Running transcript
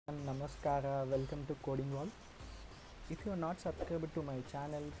Namaskara, welcome to Coding Wall. If you are not subscribed to my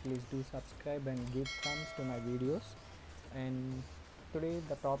channel, please do subscribe and give thumbs to my videos. And today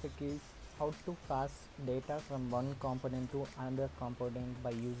the topic is how to pass data from one component to another component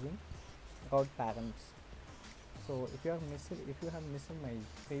by using route params. So if you have missed my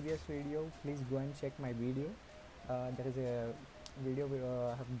previous video, please go and check my video. There is a video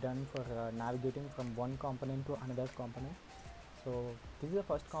I have done for navigating from one component to another component. So this is the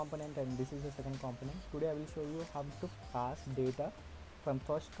first component and this is the second component. Today I will show you how to pass data from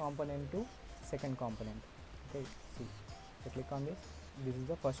first component to second component. Okay, see, I click on this. This is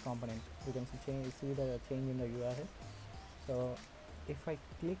the first component. You can see the change in the URL. So if I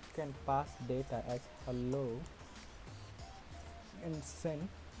click and pass data as hello and send,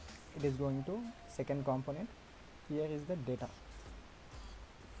 it is going to second component. Here is the data.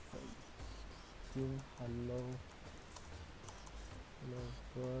 Give hello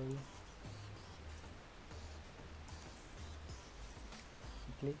world,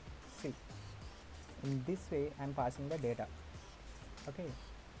 click see. In this way I am passing the data. Okay,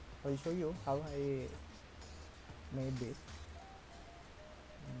 I will show you how I made this.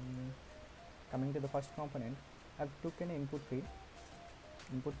 Coming to the first component, I have took an input field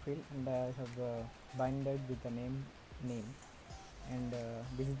and I have binded with the name and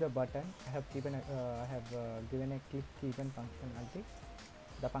this is the button. I have given a click event functionality.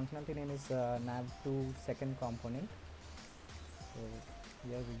 The functionality name is nav to second component. So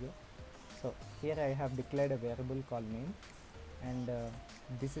here we go. So here I have declared a variable called name, and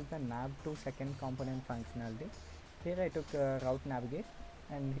this is the nav to second component functionality. Here I took route navigate,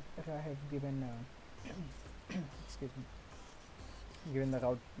 and here I have given given the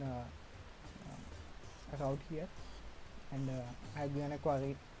route here, and I have given a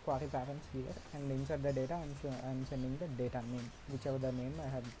queryParams here, and inside the data I am sending the data name, whichever the name I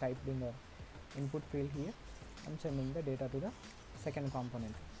have typed in the input field here. I am sending the data to the second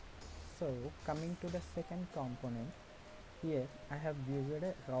component. So coming to the second component, here I have used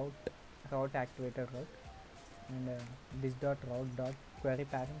a route activator route, and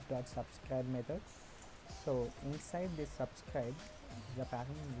this.route.queryParams.subscribe method. So inside this subscribe is the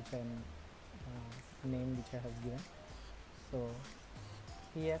param which I am name which I have given. So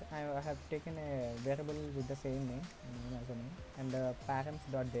here I have taken a variable with the same name as a name, and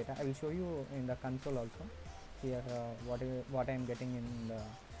params.data. I will show you in the console also here what I am getting in the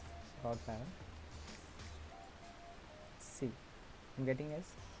route param. See, I am getting as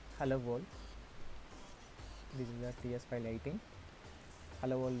hello world. This is the TS file 18.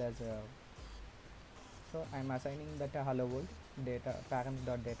 Hello world as a, so I am assigning that hello world data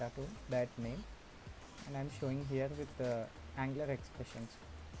params.data to that name, and I am showing here with Angular expressions.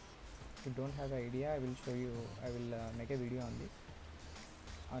 If you don't have an idea, I will show you. I will make a video on this,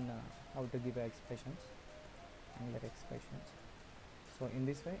 on how to give expressions, Angular expressions. So in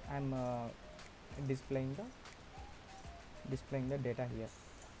this way I am displaying the data here.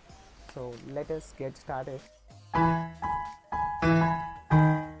 So let us get started.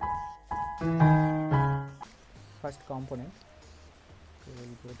 First component, we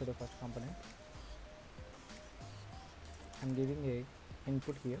will go to the first component. I am giving a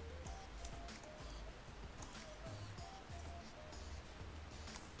input here.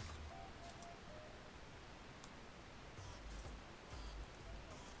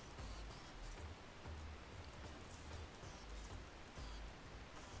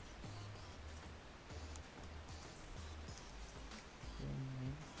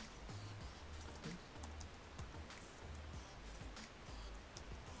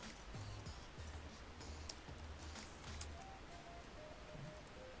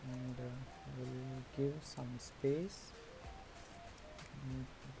 And we'll give some space.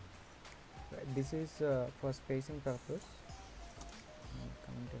 This is for spacing purpose.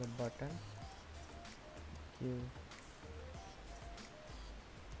 Coming to the button, give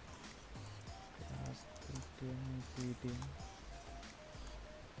class BTN.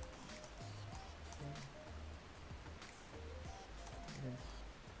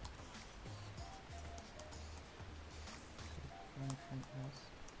 Function as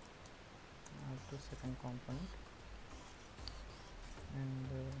to second component, and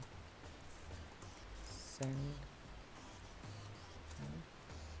send and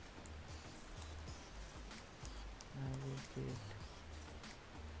navigate.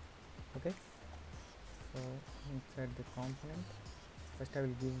 Okay, so inside the component, first I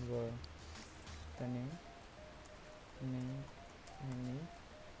will give the name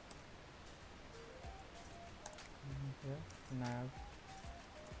here nav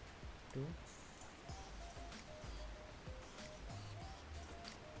to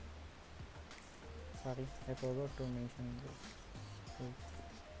sorry, I forgot to mention this.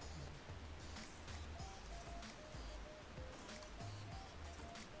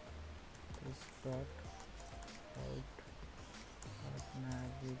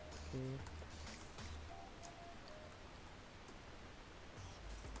 This.route.navigate.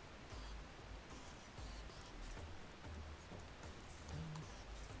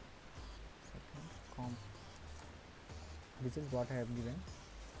 Comp. This is what I have given.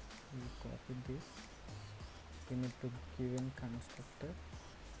 We copy this. We need to give in constructor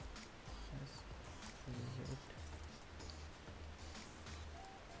as wait.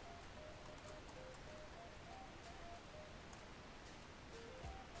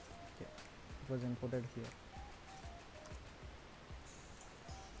 Okay, it was imported here.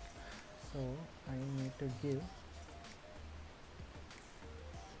 So I need to give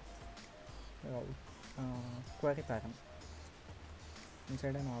query param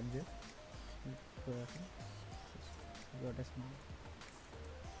inside an object. Query got a small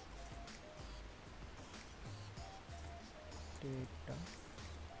data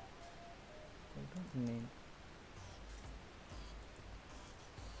name.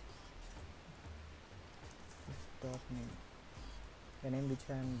 This.name, the name which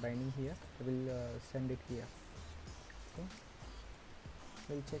I am binding here, I will send it here. So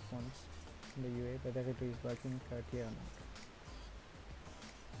we'll check once in the UA whether it is working correctly or not.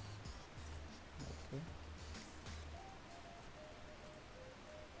 Okay,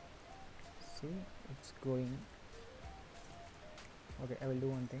 see, it's going. Okay, I will do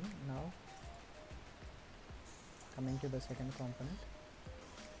one thing now. Coming to the second component,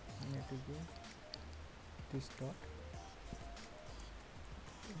 I need to give this dot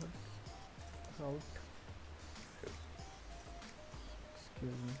route,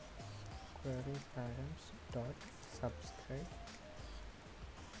 queryParams dot subscribe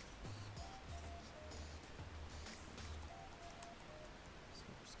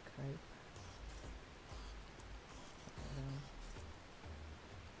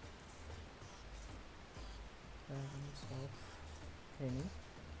params of any.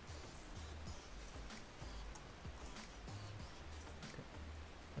 Okay,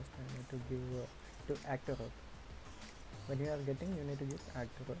 first I need to give to actor route. When you are getting, you need to give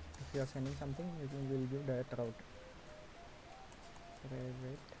actor route. If you are sending something, you will give direct route. Private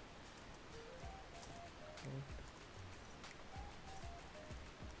route.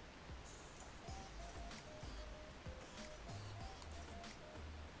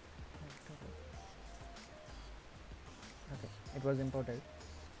 Okay, it was imported.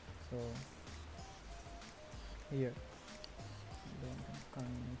 So here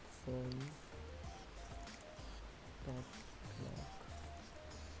console dot log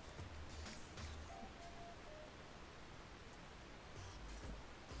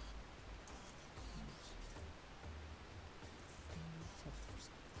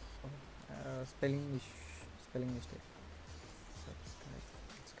spelling mistake. Subscribe.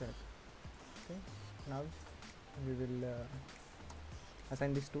 It's correct. Okay, now we will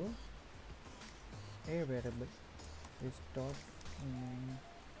assign this to a variable. This dot name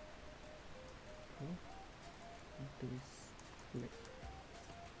to display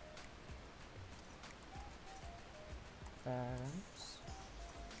params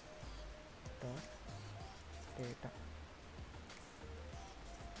dot data.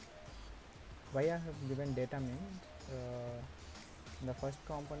 Why I have given data means the first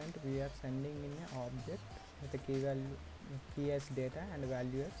component we are sending in an object with a key as data and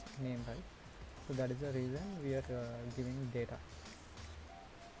value as name, right? So that is the reason we are giving data.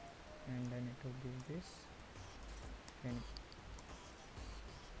 And I need to give this any.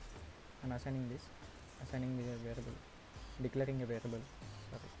 I'm assigning the variable, declaring a variable.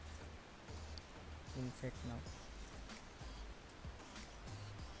 Sorry, we'll check now.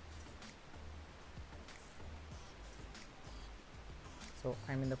 So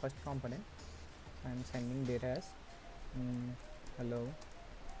I'm in the first component. I'm sending data as hello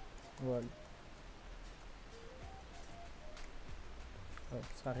world. Oh,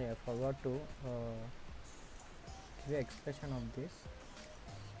 sorry, I forgot to give the expression of this.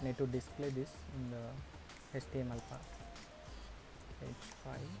 I need to display this in the HTML part. H5,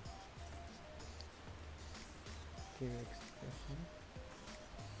 give expression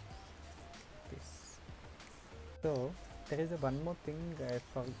this. So there is one more thing I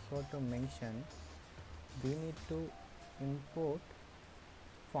forgot to mention. We need to import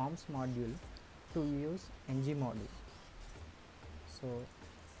forms module to use ng module. So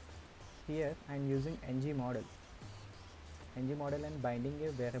here I am using ng model and binding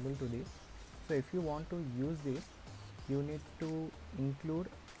a variable to this. So if you want to use this, you need to include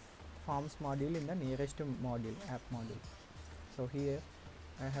forms module in the nearest module, app module. So here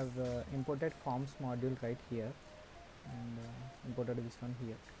I have imported forms module right here, and imported this one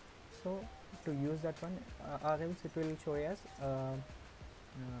here. So to use that one, or else it will show as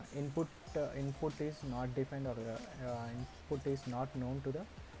input is not defined, or input is not known to the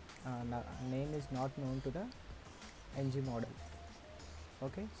name is not known to the ng model.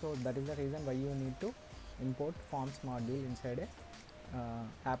 Okay, so that is the reason why you need to import forms module inside a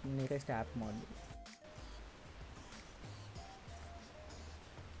app nearest app module.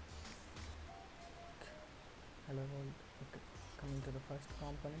 Hello world. Okay, coming to the first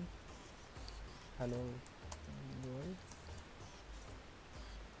component, hello world.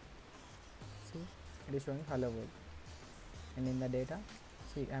 See, it is showing hello world, and in the data,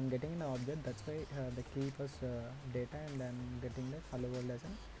 see, I am getting an object, that's why the key was data, and I am getting the hello world as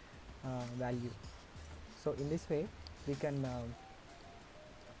a value. So in this way we can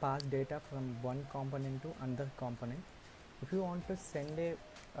pass data from one component to another component. If you want to send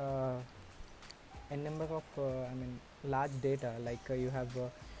a number of large data, like you have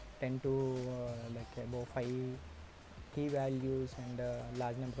 10 to like about 5 key values and a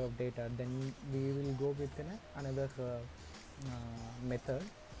large number of data, then we will go with another method.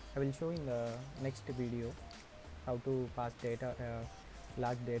 I will show in the next video how to pass data,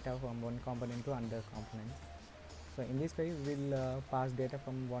 large data from one component to another component. So in this way we will pass data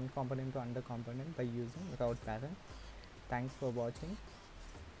from one component to another component by using route param. Thanks for watching.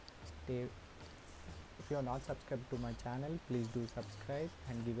 Stay. If you are not subscribed to my channel, please do subscribe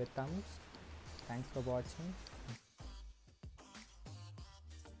and give a thumbs. Thanks for watching.